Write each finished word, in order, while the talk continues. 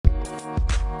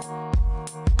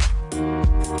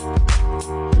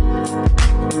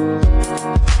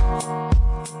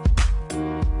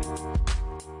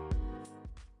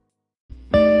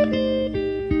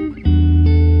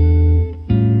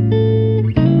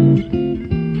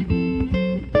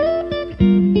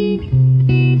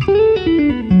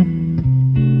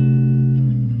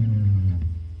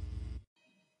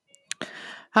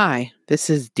Hi, this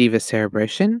is Diva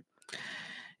Cerebration,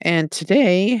 and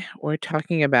today we're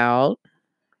talking about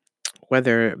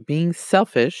whether being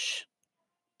selfish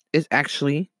is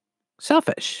actually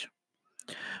selfish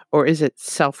or is it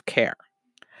self care?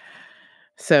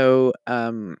 So,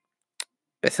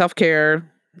 self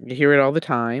care, you hear it all the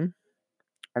time,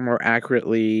 or more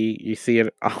accurately, you see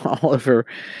it all over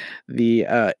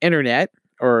the internet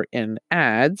or in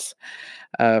ads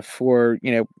for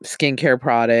skincare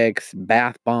products,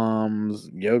 bath bombs,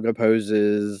 yoga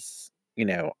poses,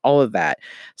 all of that.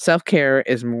 Self-care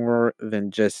is more than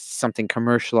just something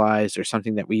commercialized or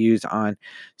something that we use on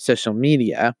social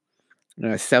media.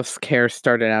 Self-care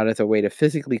started out as a way to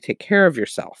physically take care of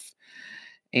yourself,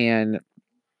 and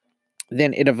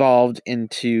then it evolved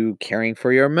into caring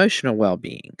for your emotional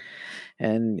well-being,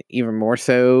 and even more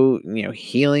so,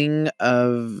 healing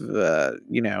of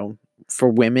for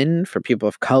women, for people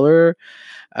of color,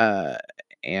 uh,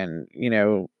 and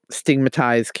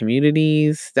stigmatized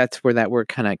communities. That's where that word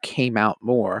kind of came out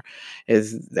more,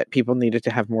 is that people needed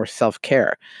to have more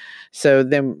self-care. So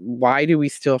then why do we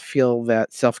still feel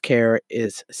that self-care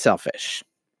is selfish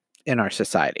in our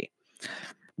society?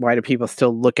 Why do people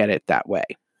still look at it that way?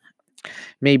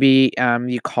 Maybe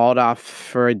you called off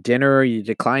for a dinner, you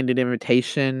declined an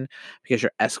invitation because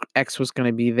your ex was going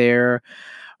to be there,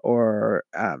 or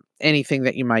anything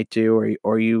that you might do,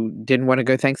 or you didn't want to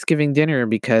go Thanksgiving dinner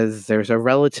because there's a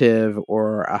relative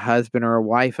or a husband or a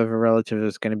wife of a relative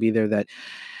was going to be there that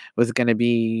was going to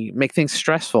be make things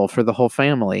stressful for the whole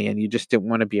family, and you just didn't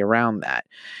want to be around that,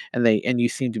 and you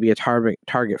seem to be a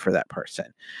target for that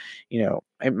person.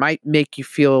 It might make you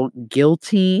feel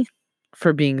guilty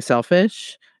for being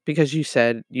selfish because you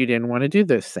said you didn't want to do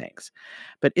those things,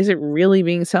 but is it really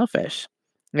being selfish?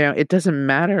 It doesn't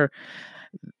matter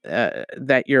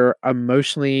that you're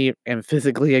emotionally and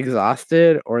physically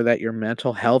exhausted or that your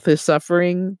mental health is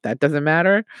suffering. That doesn't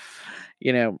matter.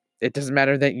 It doesn't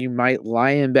matter that you might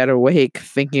lie in bed awake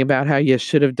thinking about how you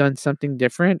should have done something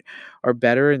different or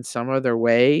better in some other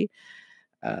way.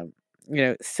 Um,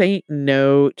 say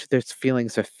no to those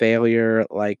feelings of failure,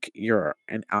 like you're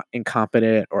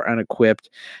incompetent or unequipped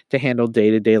to handle day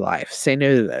to day life. Say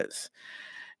no to those.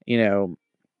 You know,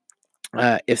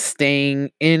 if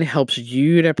staying in helps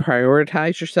you to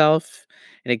prioritize yourself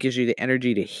and it gives you the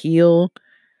energy to heal,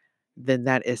 then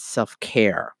that is self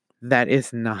care. That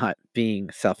is not being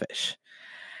selfish.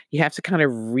 You have to kind of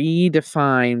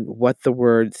redefine what the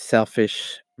word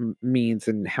selfish means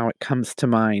and how it comes to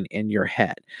mind in your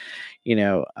head. You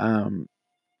know,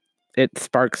 it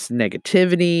sparks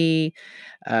negativity.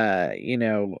 Uh, you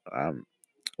know, um,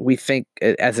 we think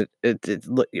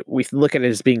we look at it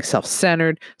as being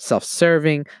self-centered,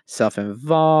 self-serving,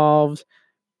 self-involved.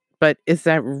 But is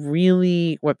that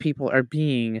really what people are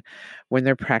being when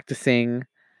they're practicing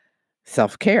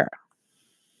self-care?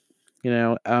 You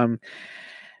know,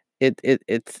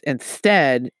 it's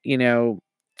instead,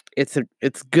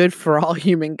 it's good for all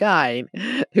humankind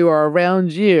who are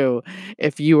around you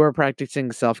if you are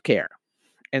practicing self-care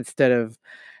instead of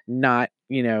not,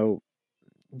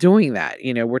 doing that.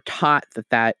 We're taught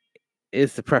that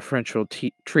is the preferential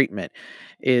treatment,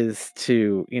 is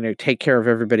to take care of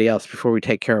everybody else before we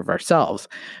take care of ourselves.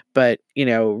 But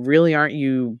really, aren't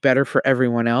you better for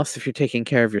everyone else if you're taking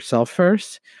care of yourself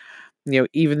first?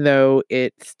 Even though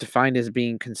it's defined as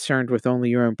being concerned with only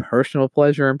your own personal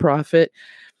pleasure and profit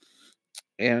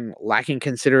and lacking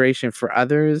consideration for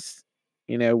others,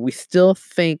 we still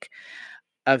think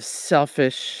of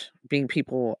selfish being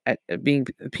people at being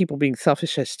people being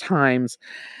selfish as times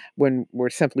when we're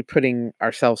simply putting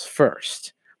ourselves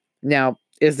first. Now,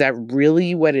 is that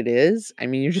really what it is? I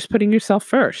mean, you're just putting yourself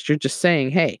first. You're just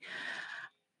saying, "Hey,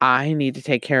 I need to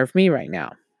take care of me right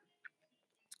now."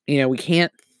 We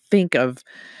can't think of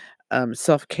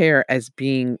self care as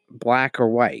being black or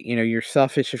white. You're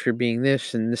selfish if you're being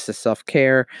this, and this is self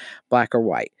care, black or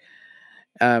white.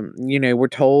 We're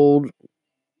told,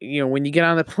 when you get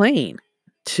on the plane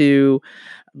to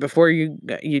before you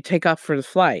take off for the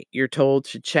flight, you're told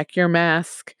to check your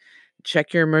mask,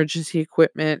 check your emergency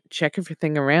equipment, check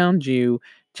everything around you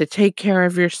to take care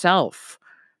of yourself.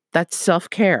 That's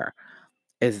self-care.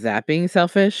 Is that being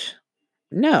selfish?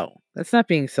 No, that's not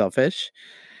being selfish.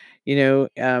 You're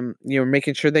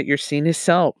making sure that you're seen as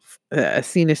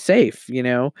safe,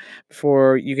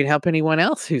 before you can help anyone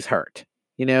else who's hurt.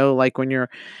 Like when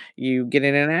you get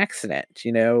in an accident,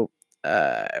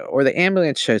 or the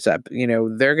ambulance shows up,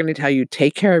 they're going to tell you,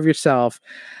 take care of yourself.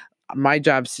 My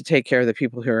job is to take care of the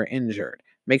people who are injured.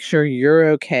 Make sure you're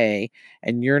okay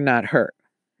and you're not hurt.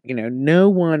 No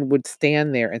one would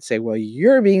stand there and say, well,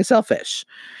 you're being selfish.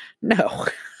 No,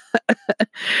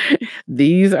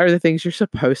 These are the things you're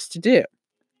supposed to do.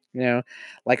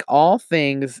 Like all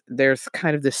things, there's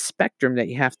kind of this spectrum that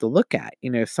you have to look at.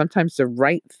 Sometimes the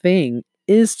right thing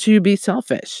is to be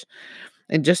selfish.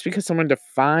 And just because someone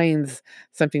defines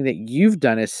something that you've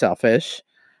done as selfish,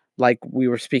 like we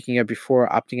were speaking of before,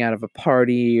 opting out of a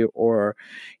party or,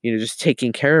 just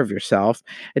taking care of yourself,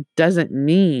 it doesn't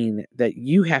mean that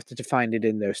you have to define it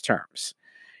in those terms.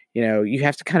 You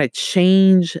have to kind of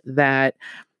change that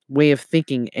way of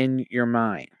thinking in your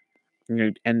mind,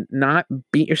 and not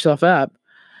beat yourself up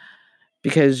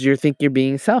because you think you're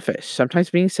being selfish. Sometimes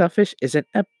being selfish isn't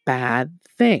a bad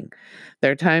thing.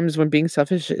 There are times when being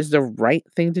selfish is the right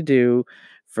thing to do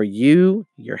for you,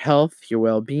 your health, your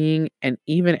well being, and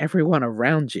even everyone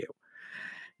around you.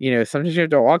 Sometimes you have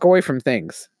to walk away from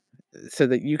things so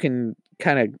that you can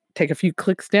kind of take a few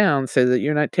clicks down so that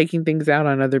you're not taking things out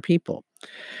on other people.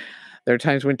 There are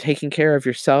times when taking care of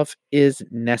yourself is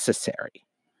necessary.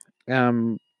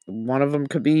 One of them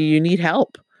could be you need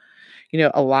help.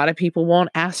 A lot of people won't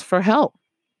ask for help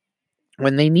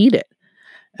when they need it.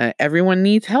 Everyone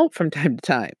needs help from time to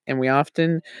time, and we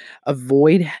often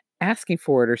avoid asking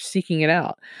for it or seeking it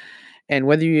out. And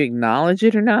whether you acknowledge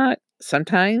it or not,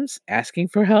 sometimes asking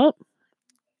for help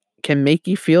can make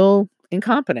you feel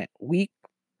incompetent, weak,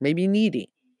 maybe needy.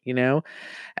 You know,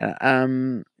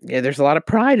 yeah, there's a lot of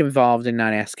pride involved in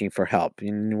not asking for help.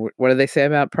 And what do they say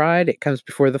about pride? It comes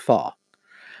before the fall.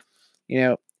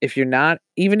 If you're not,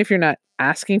 even if you're not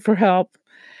asking for help,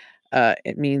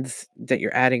 it means that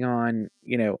you're adding on,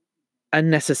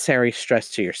 unnecessary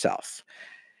stress to yourself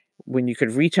when you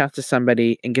could reach out to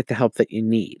somebody and get the help that you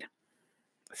need.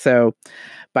 So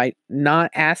by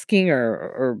not asking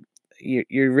or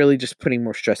you're really just putting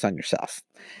more stress on yourself.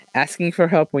 Asking for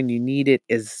help when you need it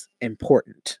is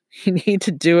important. You need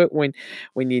to do it when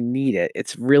you need it.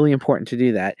 It's really important to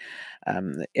do that.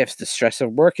 If the stress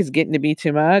of work is getting to be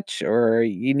too much, or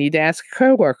you need to ask a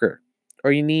coworker,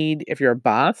 or if you're a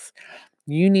boss,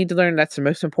 you need to learn. That's the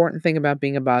most important thing about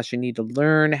being a boss. You need to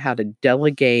learn how to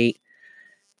delegate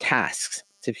tasks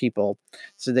to people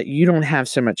so that you don't have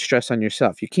so much stress on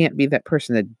yourself. You can't be that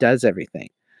person that does everything,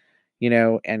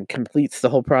 and completes the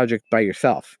whole project by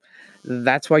yourself.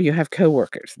 That's why you have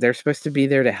coworkers. They're supposed to be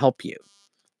there to help you.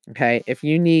 Okay. If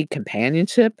you need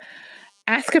companionship,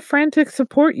 ask a friend to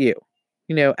support you,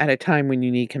 at a time when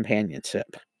you need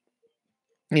companionship.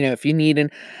 If you need an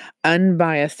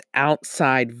unbiased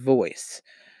outside voice,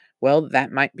 well,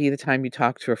 that might be the time you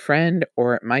talk to a friend,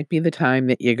 or it might be the time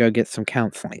that you go get some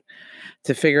counseling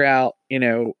to figure out,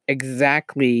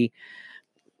 exactly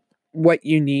what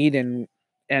you need and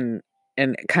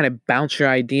and kind of bounce your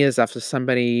ideas off of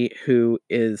somebody who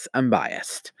is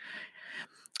unbiased.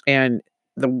 And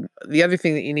the other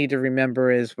thing that you need to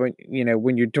remember is when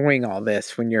you're doing all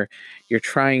this, when you're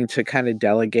trying to kind of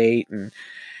delegate, and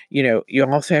you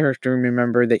also have to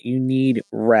remember that you need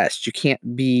rest. You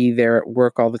can't be there at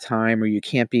work all the time, or you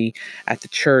can't be at the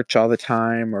church all the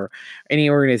time, or any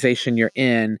organization you're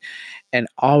in, and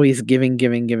always giving,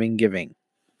 giving, giving, giving.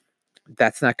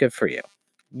 That's not good for you.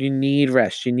 You need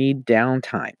rest. You need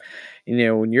downtime.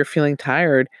 When you're feeling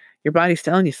tired, your body's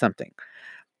telling you something.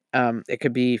 It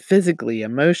could be physically,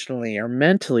 emotionally, or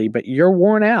mentally, but you're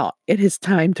worn out. It is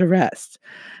time to rest.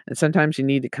 And sometimes you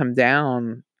need to come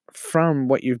down from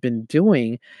what you've been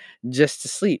doing just to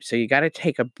sleep. So you got to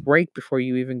take a break before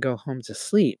you even go home to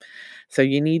sleep. So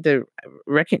you need to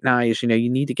recognize, you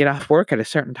need to get off work at a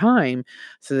certain time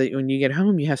so that when you get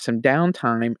home, you have some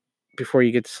downtime before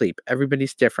you get to sleep.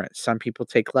 Everybody's different. Some people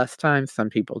take less time, some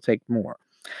people take more.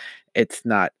 It's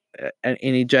not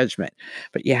any judgment,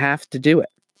 but you have to do it.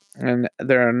 And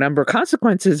there are a number of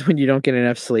consequences when you don't get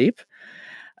enough sleep.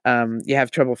 You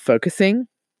have trouble focusing.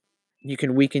 You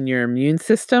can weaken your immune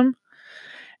system.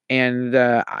 And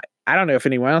I don't know if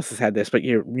anyone else has had this, but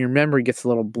your memory gets a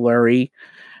little blurry.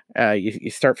 You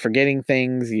start forgetting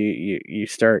things. You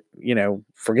start,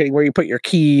 forgetting where you put your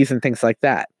keys and things like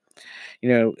that.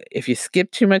 If you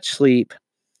skip too much sleep,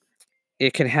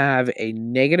 it can have a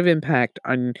negative impact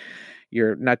on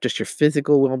your, not just your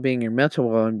physical well-being, your mental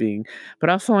well-being, but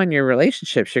also on your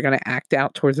relationships. You're going to act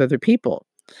out towards other people.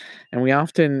 And we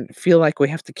often feel like we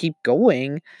have to keep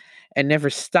going and never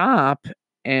stop.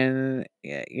 And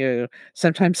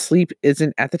sometimes sleep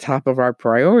isn't at the top of our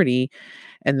priority,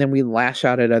 and then we lash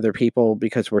out at other people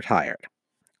because we're tired.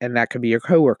 And that could be your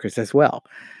coworkers as well,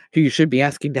 who you should be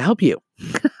asking to help you.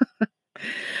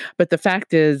 But the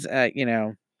fact is,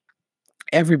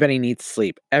 everybody needs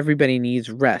sleep. Everybody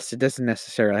needs rest. It doesn't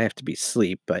necessarily have to be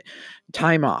sleep, but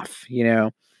time off.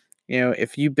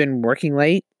 If you've been working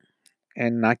late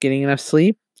and not getting enough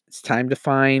sleep, it's time to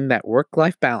find that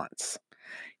work-life balance.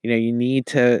 You need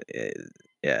to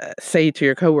say to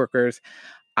your coworkers,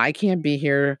 I can't be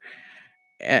here.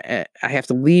 I have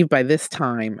to leave by this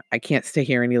time. I can't stay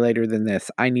here any later than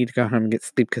this. I need to go home and get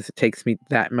sleep because it takes me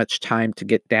that much time to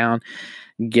get down,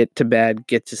 get to bed,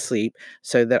 get to sleep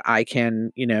so that I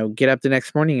can, get up the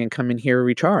next morning and come in here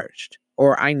recharged.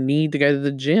 Or I need to go to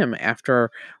the gym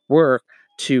after work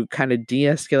to kind of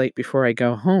de-escalate before I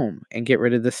go home and get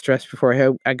rid of the stress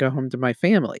before I go home to my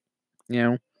family.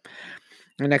 The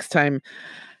next time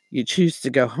you choose to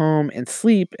go home and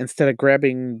sleep instead of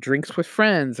grabbing drinks with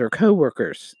friends or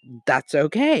coworkers, that's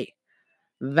okay.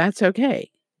 That's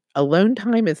okay. Alone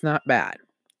time is not bad.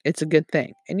 It's a good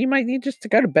thing. And you might need just to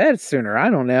go to bed sooner. I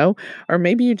don't know. Or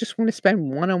maybe you just want to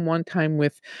spend one on one time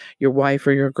with your wife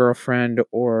or your girlfriend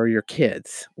or your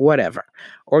kids, whatever.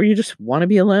 Or you just want to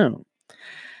be alone.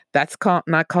 That's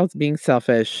not called being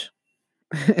selfish.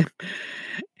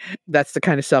 That's the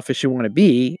kind of selfish you want to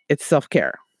be. It's self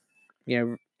care.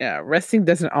 Resting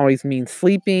doesn't always mean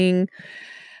sleeping.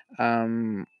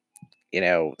 Um,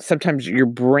 sometimes your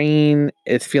brain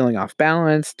is feeling off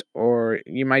balanced, or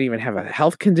you might even have a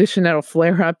health condition that'll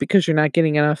flare up because you're not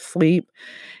getting enough sleep.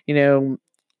 You know,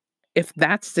 if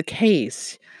that's the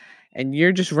case and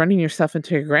you're just running yourself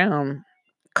into the ground,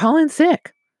 call in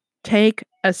sick. Take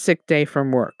a sick day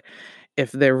from work.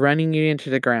 If they're running you into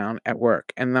the ground at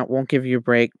work and that won't give you a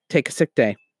break, take a sick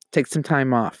day. Take some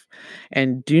time off.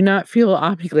 And do not feel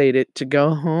obligated to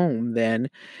go home then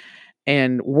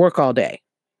and work all day.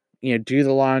 Do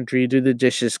the laundry, do the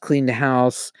dishes, clean the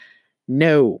house.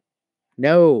 No,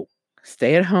 no.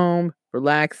 Stay at home,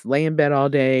 relax, lay in bed all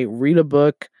day, read a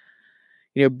book,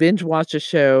 binge watch a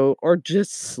show, or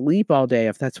just sleep all day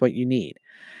if that's what you need.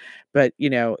 But,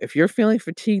 if you're feeling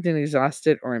fatigued and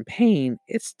exhausted or in pain,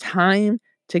 it's time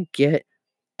to get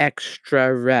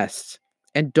extra rest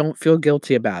and don't feel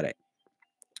guilty about it.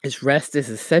 Rest is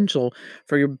essential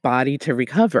for your body to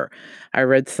recover. I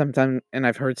read something and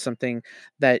I've heard something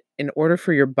that in order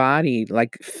for your body,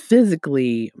 like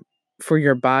physically, for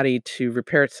your body to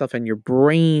repair itself and your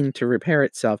brain to repair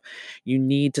itself, you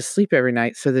need to sleep every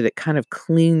night so that it kind of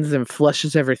cleans and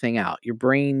flushes everything out. Your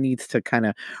brain needs to kind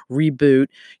of reboot,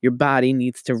 your body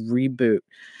needs to reboot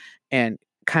and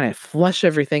kind of flush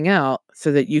everything out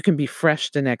so that you can be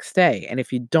fresh the next day. And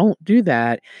if you don't do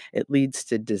that, it leads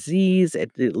to disease,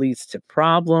 it leads to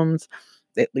problems,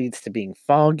 it leads to being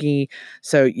foggy.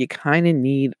 So you kind of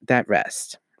need that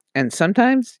rest. And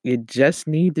sometimes you just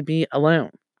need to be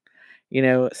alone.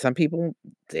 Some people,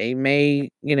 they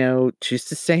may, choose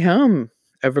to stay home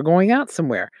over going out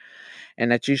somewhere.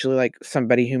 And that's usually like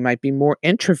somebody who might be more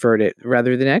introverted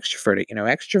rather than extroverted.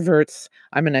 Extroverts,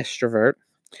 I'm an extrovert.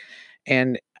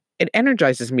 And it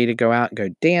energizes me to go out and go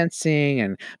dancing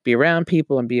and be around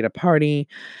people and be at a party.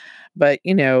 But,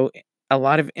 a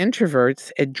lot of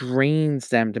introverts, it drains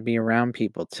them to be around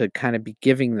people, to kind of be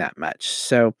giving that much.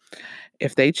 So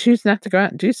if they choose not to go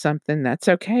out and do something, that's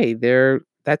okay.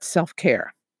 That's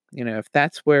self-care. If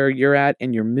that's where you're at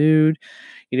in your mood,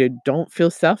 don't feel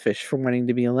selfish for wanting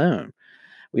to be alone.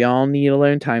 We all need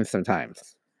alone time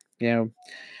sometimes, you know.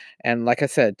 And like I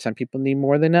said, some people need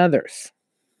more than others.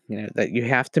 That you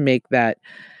have to make that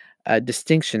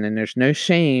distinction, and there's no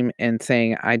shame in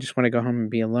saying, I just want to go home and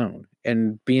be alone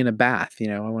and be in a bath.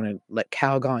 I want to let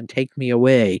Calgon take me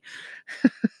away.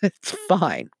 It's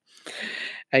fine.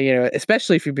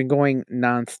 Especially if you've been going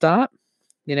nonstop,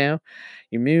 your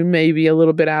mood may be a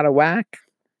little bit out of whack.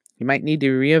 You might need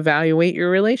to reevaluate your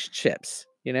relationships,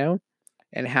 and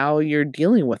how you're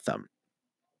dealing with them.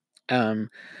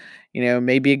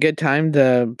 Maybe a good time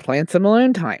to plan some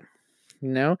alone time,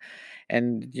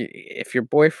 and if your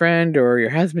boyfriend or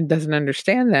your husband doesn't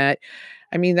understand that,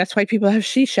 I mean, that's why people have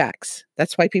she shacks.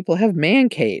 That's why people have man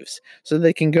caves, so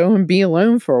they can go and be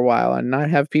alone for a while and not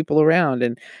have people around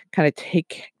and kind of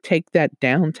take that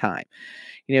downtime.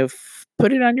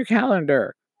 Put it on your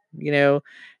calendar.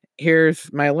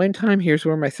 Here's my alone time. Here's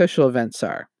where my social events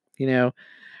are.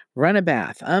 Run a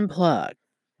bath, unplug,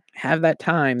 have that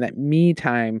time, that me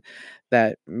time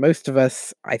that most of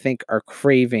us, I think, are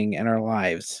craving in our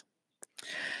lives.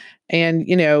 And,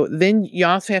 then you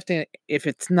also have to, if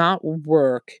it's not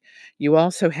work, you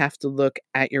also have to look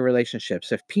at your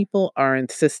relationships. If people are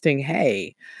insisting,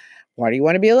 hey, why do you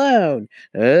want to be alone?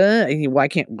 Why don't you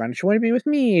want to be with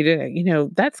me?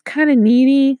 That's kind of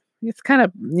needy. It's kind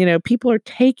of, people are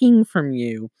taking from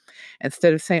you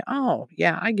instead of saying, oh,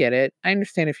 yeah, I get it. I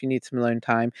understand if you need some alone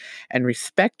time, and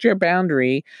respect your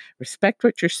boundary, respect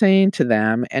what you're saying to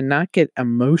them, and not get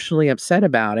emotionally upset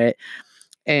about it.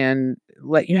 and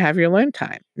let you have your alone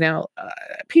time. Now,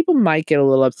 people might get a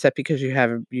little upset because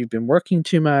you've been working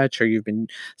too much, or you've been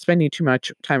spending too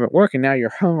much time at work, and now you're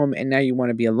home and now you want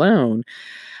to be alone.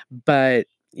 But,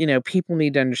 people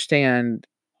need to understand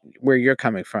where you're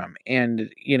coming from.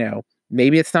 And,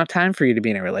 maybe it's not time for you to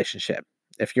be in a relationship.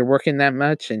 If you're working that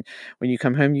much and when you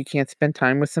come home you can't spend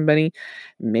time with somebody,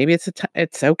 maybe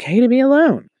it's okay to be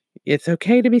alone. It's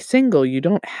okay to be single. You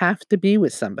don't have to be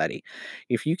with somebody.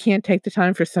 If you can't take the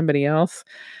time for somebody else,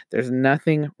 there's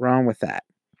nothing wrong with that.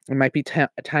 It might be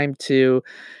time to,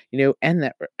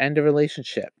 end a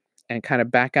relationship and kind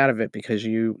of back out of it because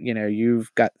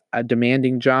you've got a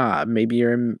demanding job. Maybe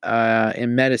you're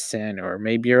in medicine, or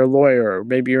maybe you're a lawyer, or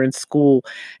maybe you're in school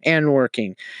and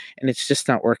working, and it's just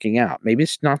not working out. Maybe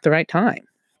it's not the right time,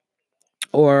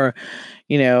 or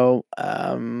you know,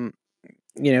 um,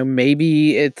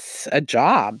 maybe it's a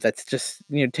job that's just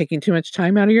taking too much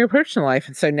time out of your personal life,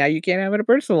 and so now you can't have a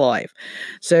personal life.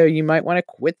 So you might want to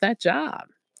quit that job.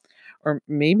 Or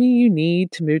maybe you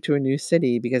need to move to a new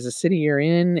city because the city you're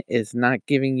in is not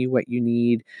giving you what you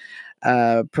need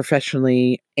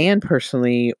professionally and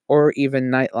personally, or even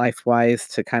nightlife wise,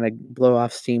 to kind of blow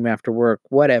off steam after work,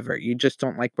 whatever. You just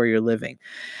don't like where you're living.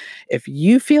 If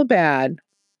you feel bad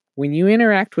when you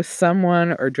interact with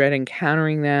someone or dread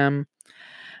encountering them,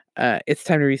 it's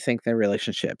time to rethink their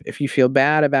relationship. If you feel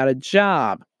bad about a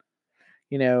job,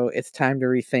 it's time to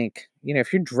rethink.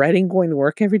 If you're dreading going to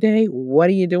work every day, what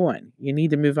are you doing? You need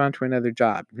to move on to another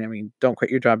job. I mean, don't quit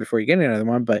your job before you get another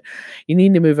one, but you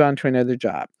need to move on to another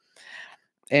job.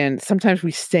 And sometimes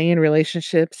we stay in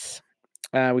relationships,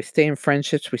 we stay in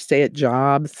friendships, we stay at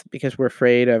jobs because we're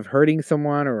afraid of hurting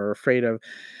someone, or we're afraid of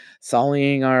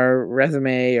sullying our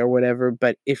resume or whatever.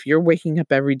 But if you're waking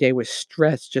up every day with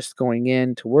stress just going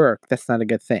in to work, that's not a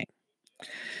good thing.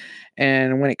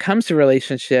 And when it comes to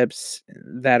relationships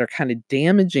that are kind of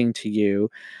damaging to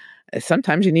you,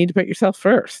 sometimes you need to put yourself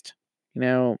first.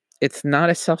 It's not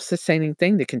a self sustaining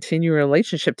thing to continue a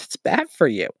relationship that's bad for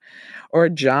you, or a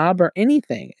job, or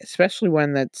anything, especially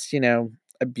one that's,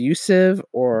 abusive,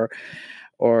 or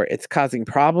it's causing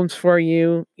problems for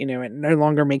you, it no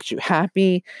longer makes you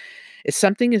happy. If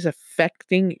something is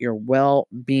affecting your well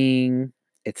being,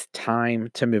 it's time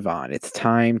to move on. It's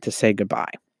time to say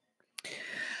goodbye.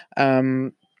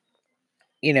 Um,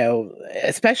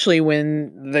 especially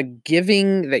when the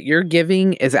giving that you're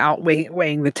giving is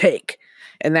outweighing the take.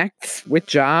 And that's with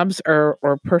jobs or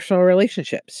personal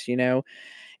relationships.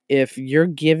 If you're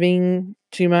giving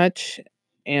too much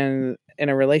and in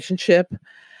a relationship,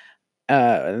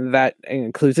 that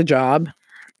includes a job,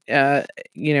 and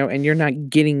you're not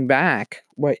getting back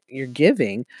what you're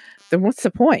giving, then what's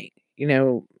the point?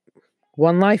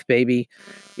 One life, baby.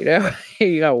 You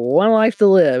got one life to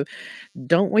live.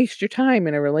 Don't waste your time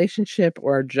in a relationship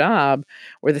or a job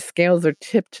where the scales are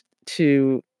tipped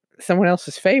to someone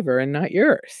else's favor and not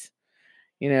yours.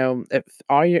 If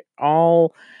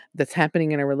all that's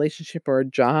happening in a relationship or a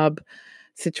job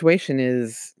situation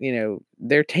is,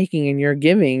 they're taking and you're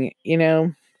giving,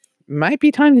 might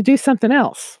be time to do something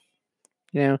else.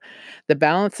 The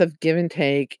balance of give and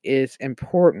take is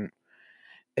important,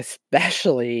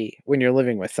 especially when you're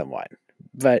living with someone,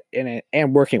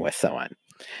 and working with someone.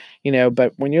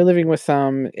 But when you're living with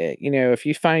if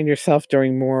you find yourself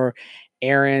doing more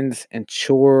errands and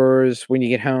chores when you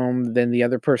get home than the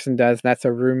other person does, that's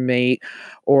a roommate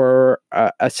or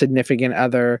a significant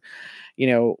other.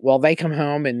 Well, they come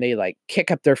home and they like kick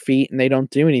up their feet and they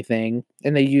don't do anything,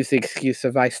 and they use the excuse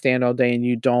of I stand all day and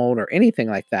you don't, or anything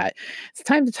like that. It's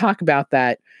time to talk about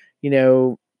that, you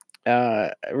know,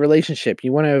 relationship.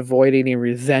 You want to avoid any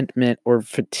resentment or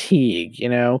fatigue,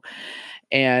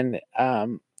 and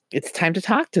it's time to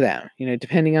talk to them.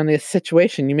 Depending on the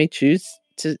situation, you may choose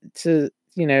to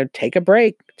take a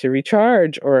break to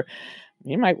recharge, or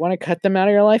you might want to cut them out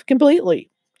of your life completely.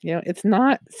 It's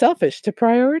not selfish to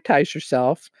prioritize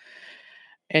yourself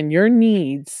and your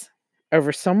needs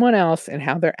over someone else and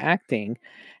how they're acting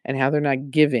and how they're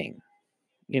not giving.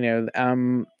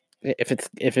 If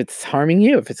it's harming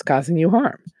you, if it's causing you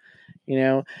harm, you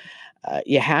know,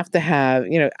 you have to have,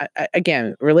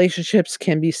 again, relationships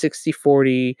can be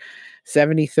 60-40,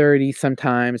 70-30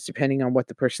 sometimes, depending on what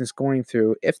the person's going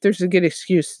through. If there's a good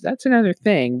excuse, that's another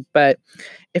thing. But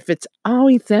if it's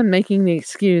always them making the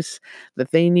excuse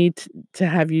that they need to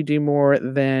have you do more,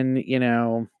 then,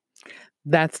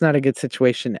 that's not a good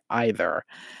situation either.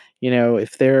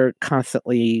 If they're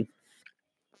constantly,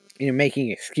 making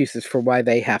excuses for why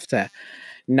they have to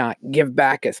not give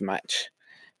back as much,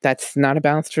 that's not a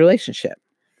balanced relationship.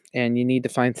 And you need to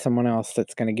find someone else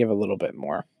that's going to give a little bit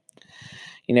more.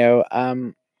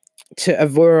 To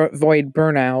avoid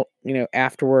burnout,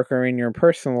 after work or in your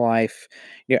personal life,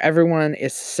 everyone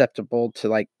is susceptible to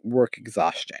like work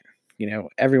exhaustion.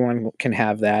 Everyone can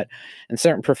have that. In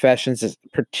certain professions,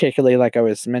 particularly like I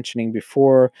was mentioning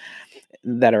before,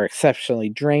 that are exceptionally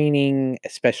draining,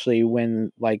 especially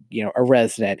when like, a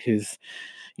resident who's,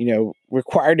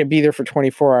 required to be there for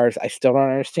 24 hours. I still don't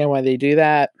understand why they do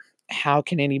that. How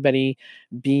can anybody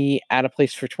be at a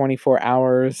place for 24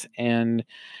 hours? And,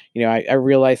 I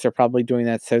realize they're probably doing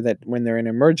that so that when they're in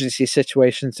emergency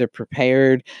situations, they're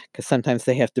prepared, because sometimes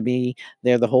they have to be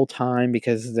there the whole time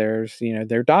because they're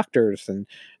doctors and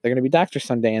they're going to be doctors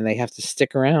someday, and they have to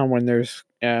stick around when there's,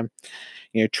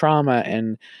 trauma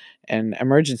and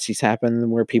emergencies happen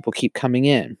where people keep coming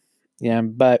in. Yeah.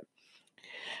 But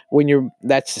when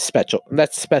that's a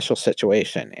special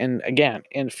situation. And again,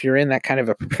 and if you're in that kind of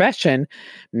a profession,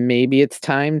 maybe it's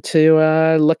time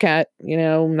to look at,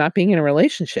 not being in a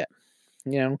relationship.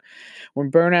 When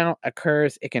burnout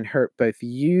occurs, it can hurt both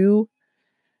you,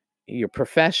 your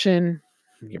profession,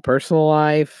 your personal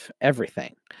life,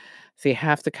 everything. So you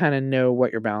have to kind of know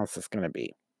what your balance is going to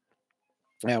be.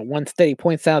 Now, one study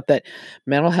points out that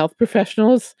mental health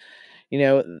professionals,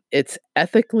 it's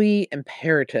ethically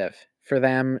imperative for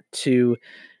them to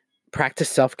practice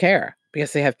self-care,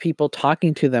 because they have people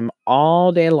talking to them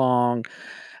all day long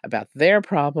about their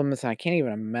problems. I can't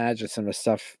even imagine some of the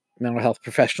stuff mental health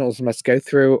professionals must go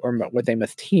through, or what they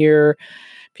must hear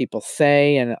people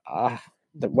say, and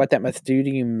what that must do to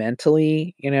you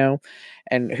mentally.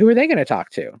 And who are they going to talk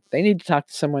to? They need to talk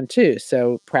to someone too.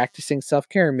 So practicing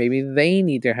self-care, maybe they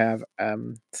need to have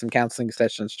some counseling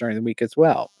sessions during the week as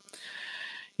well.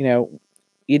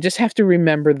 You just have to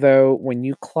remember, though, when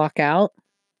you clock out,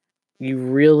 you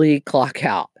really clock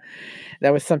out.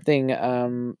 That was something,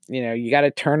 you got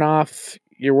to turn off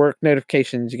your work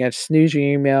notifications. You got to snooze your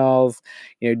emails,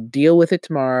 deal with it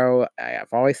tomorrow.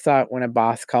 I've always thought when a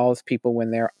boss calls people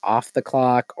when they're off the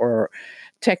clock or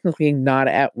technically not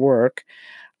at work,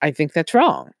 I think that's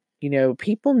wrong.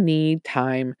 People need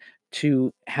time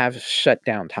to have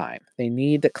shutdown time. They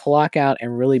need to clock out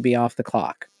and really be off the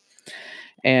clock.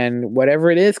 And whatever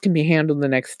it is can be handled the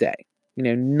next day.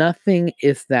 Nothing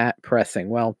is that pressing.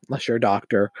 Well, unless you're a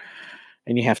doctor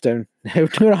and you have to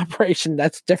do an operation,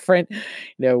 that's different.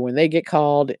 When they get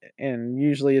called, and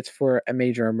usually it's for a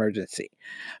major emergency.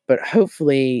 But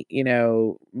hopefully,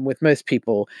 with most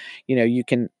people,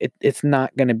 it's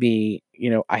not going to be,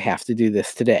 I have to do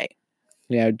this today.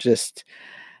 Just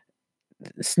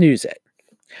snooze it.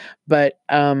 But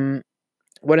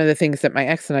one of the things that my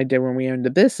ex and I did when we owned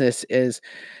the business is,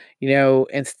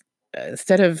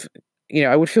 instead of,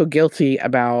 I would feel guilty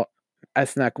about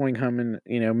us not going home and,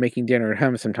 making dinner at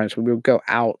home. Sometimes we would go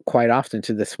out quite often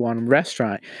to this one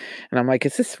restaurant. And I'm like,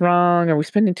 is this wrong? Are we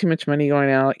spending too much money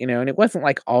going out? And it wasn't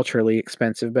like ultraly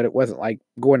expensive, but it wasn't like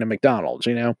going to McDonald's.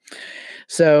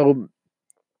 So,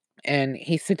 and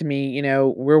he said to me,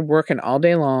 we're working all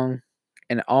day long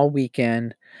and all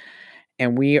weekend,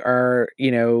 and we are,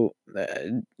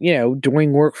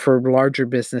 doing work for larger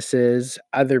businesses,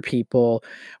 other people.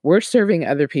 We're serving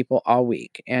other people all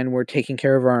week, and we're taking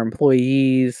care of our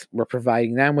employees. We're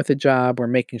providing them with a job. We're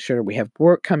making sure we have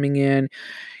work coming in.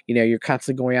 You're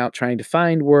constantly going out trying to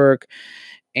find work,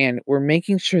 and we're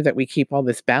making sure that we keep all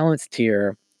this balanced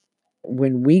here.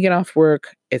 When we get off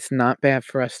work, it's not bad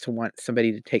for us to want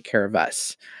somebody to take care of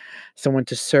us, someone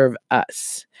to serve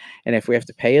us. And if we have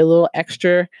to pay a little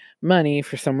extra money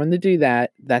for someone to do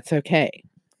that, that's okay.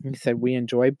 He said, we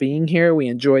enjoy being here. We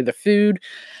enjoy the food.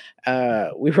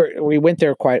 We went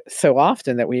there quite so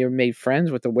often that we made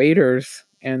friends with the waiters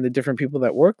and the different people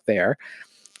that work there.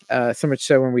 So much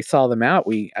so when we saw them out,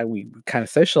 we kind of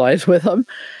socialized with them.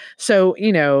 So,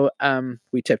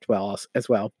 we tipped well as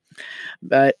well.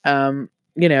 But,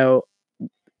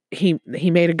 he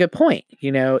made a good point.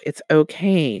 It's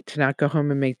okay to not go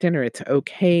home and make dinner. It's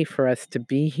okay for us to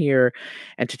be here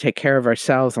and to take care of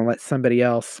ourselves and let somebody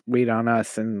else wait on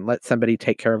us and let somebody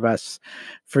take care of us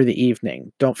for the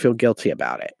evening. Don't feel guilty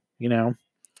about it.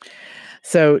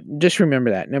 So just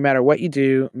remember that no matter what you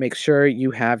do, make sure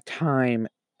you have time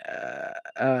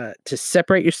to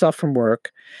separate yourself from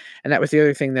work. And that was the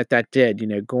other thing that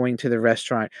did, going to the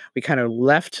restaurant. We kind of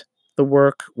left the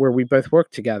work where we both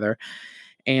worked together,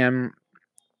 and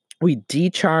we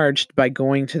decharged by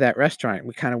going to that restaurant.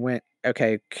 We kind of went,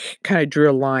 okay, kind of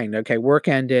drew a line. Okay, work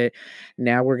ended.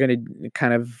 Now we're going to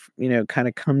kind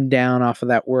of come down off of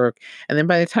that work. And then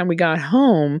by the time we got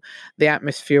home, the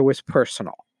atmosphere was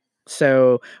personal.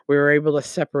 So we were able to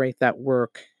separate that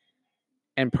work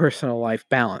and personal life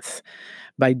balance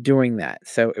by doing that.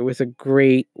 So it was a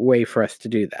great way for us to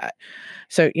do that.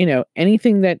 So,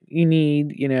 anything that you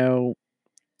need,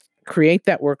 create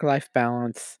that work-life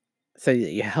balance so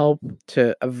that you help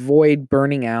to avoid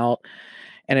burning out,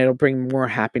 and it'll bring more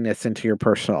happiness into your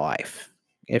personal life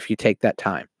if you take that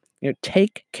time.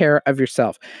 Take care of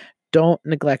yourself. Don't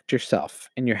neglect yourself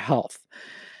and your health.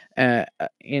 And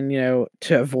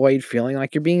to avoid feeling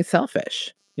like you're being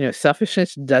selfish.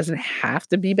 Selfishness doesn't have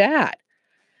to be bad.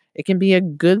 It can be a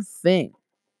good thing.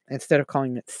 Instead of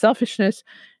calling it selfishness,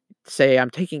 say I'm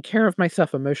taking care of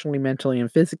myself emotionally, mentally,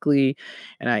 and physically,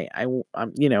 and I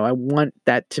want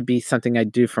that to be something I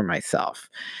do for myself.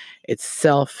 It's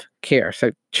self-care.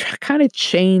 So kind of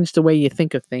change the way you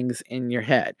think of things in your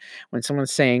head. When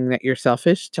someone's saying that you're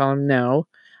selfish, tell them, no,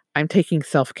 I'm taking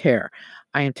self-care.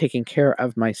 I am taking care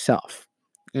of myself.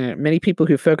 Many people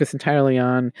who focus entirely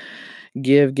on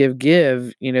give, give,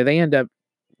 give, they end up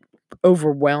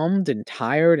overwhelmed and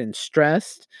tired and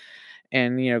stressed.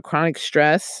 And, chronic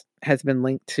stress has been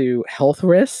linked to health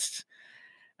risks,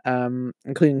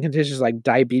 including conditions like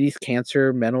diabetes,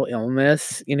 cancer, mental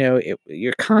illness.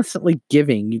 You're constantly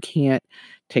giving. You can't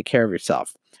take care of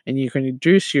yourself. And you can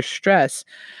reduce your stress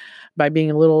by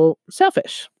being a little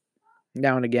selfish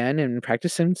now and again and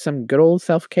practicing some good old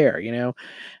self-care.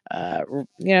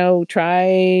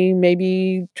 Try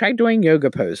doing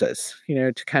yoga poses,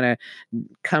 to kind of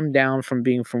come down from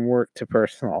being from work to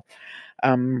personal.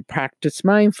 Practice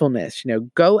mindfulness,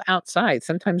 go outside.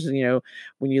 Sometimes,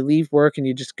 when you leave work and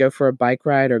you just go for a bike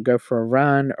ride or go for a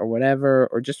run or whatever,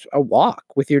 or just a walk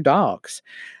with your dogs,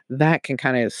 that can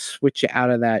kind of switch you out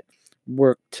of that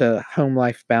work to home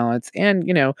life balance. And,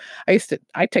 I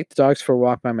take the dogs for a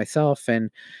walk by myself, and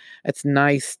it's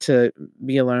nice to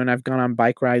be alone. I've gone on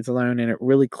bike rides alone, and it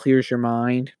really clears your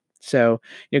mind. So,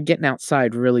 getting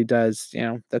outside really does,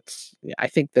 I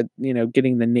think that,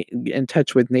 getting in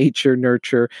touch with nature,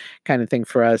 nurture kind of thing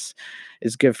for us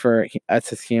is good for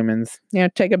us as humans.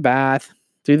 Take a bath,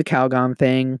 do the Calgon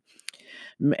thing.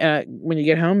 When you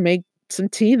get home, make some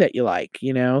tea that you like,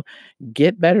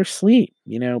 get better sleep,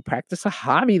 practice a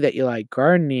hobby that you like,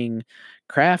 gardening,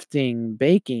 crafting,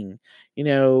 baking,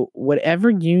 whatever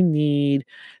you need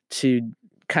to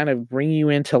kind of bring you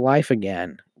into life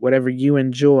again, whatever you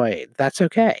enjoy, that's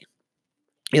okay.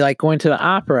 You like going to the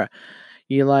opera,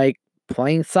 you like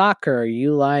playing soccer,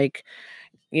 you like,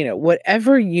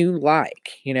 whatever you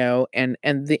like, and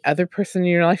the other person in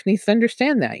your life needs to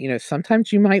understand that.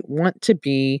 Sometimes you might want to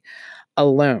be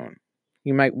alone.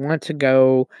 You might want to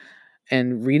go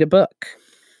and read a book.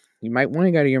 You might want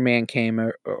to go to your man cave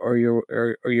or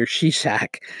your she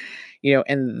shack,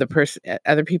 and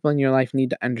other people in your life need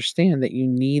to understand that you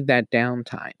need that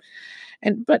downtime.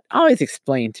 But always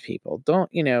explain to people.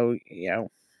 Don't,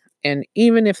 and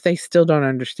even if they still don't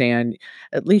understand,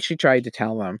 at least you tried to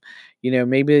tell them.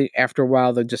 Maybe after a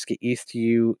while they'll just get used to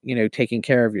you, taking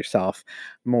care of yourself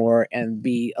more and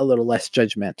be a little less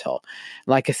judgmental.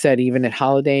 Like I said, even at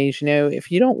holidays,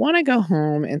 if you don't want to go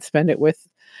home and spend it with,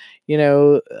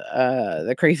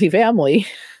 the crazy family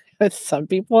that some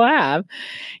people have,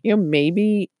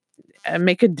 maybe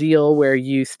make a deal where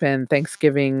you spend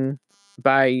Thanksgiving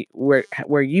by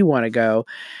where you want to go,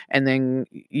 and then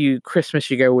Christmas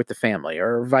you go with the family,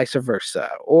 or vice versa.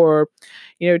 Or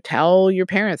tell your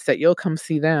parents that you'll come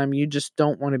see them, you just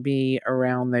don't want to be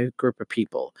around the group of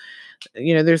people.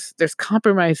 There's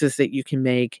compromises that you can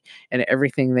make in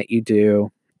everything that you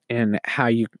do and how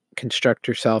you construct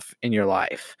yourself in your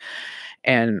life.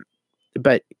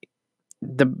 But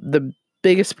the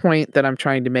biggest point that I'm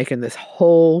trying to make in this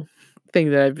whole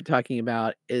thing that I've been talking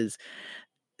about is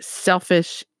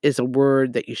selfish is a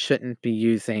word that you shouldn't be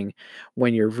using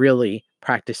when you're really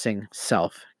practicing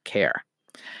self-care.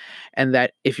 And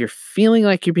that if you're feeling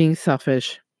like you're being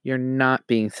selfish, you're not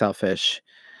being selfish.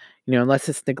 Unless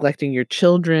it's neglecting your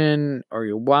children or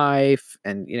your wife,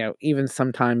 and even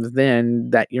sometimes then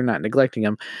that you're not neglecting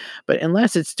them. But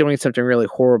unless it's doing something really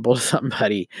horrible to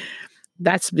somebody,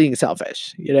 that's being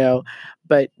selfish.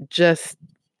 But just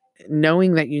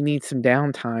knowing that you need some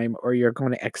downtime or you're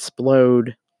going to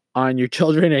explode on your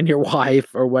children and your wife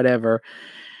or whatever,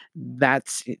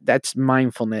 that's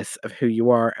mindfulness of who you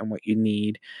are and what you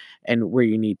need and where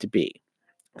you need to be.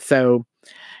 So,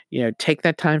 take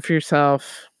that time for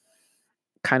yourself,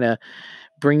 kind of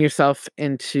bring yourself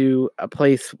into a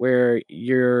place where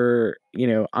you're,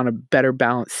 on a better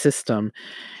balanced system,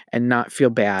 and not feel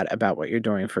bad about what you're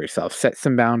doing for yourself. Set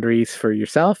some boundaries for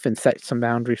yourself and set some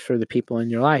boundaries for the people in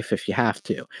your life if you have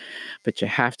to. But you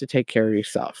have to take care of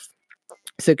yourself.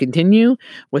 So continue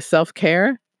with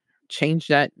self-care. Change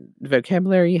that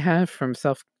vocabulary you have from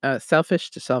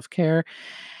selfish to self-care,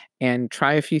 and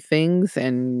try a few things,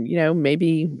 and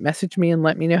maybe message me and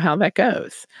let me know how that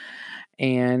goes.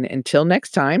 And until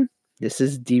next time, this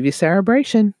is Diva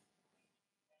Celebration.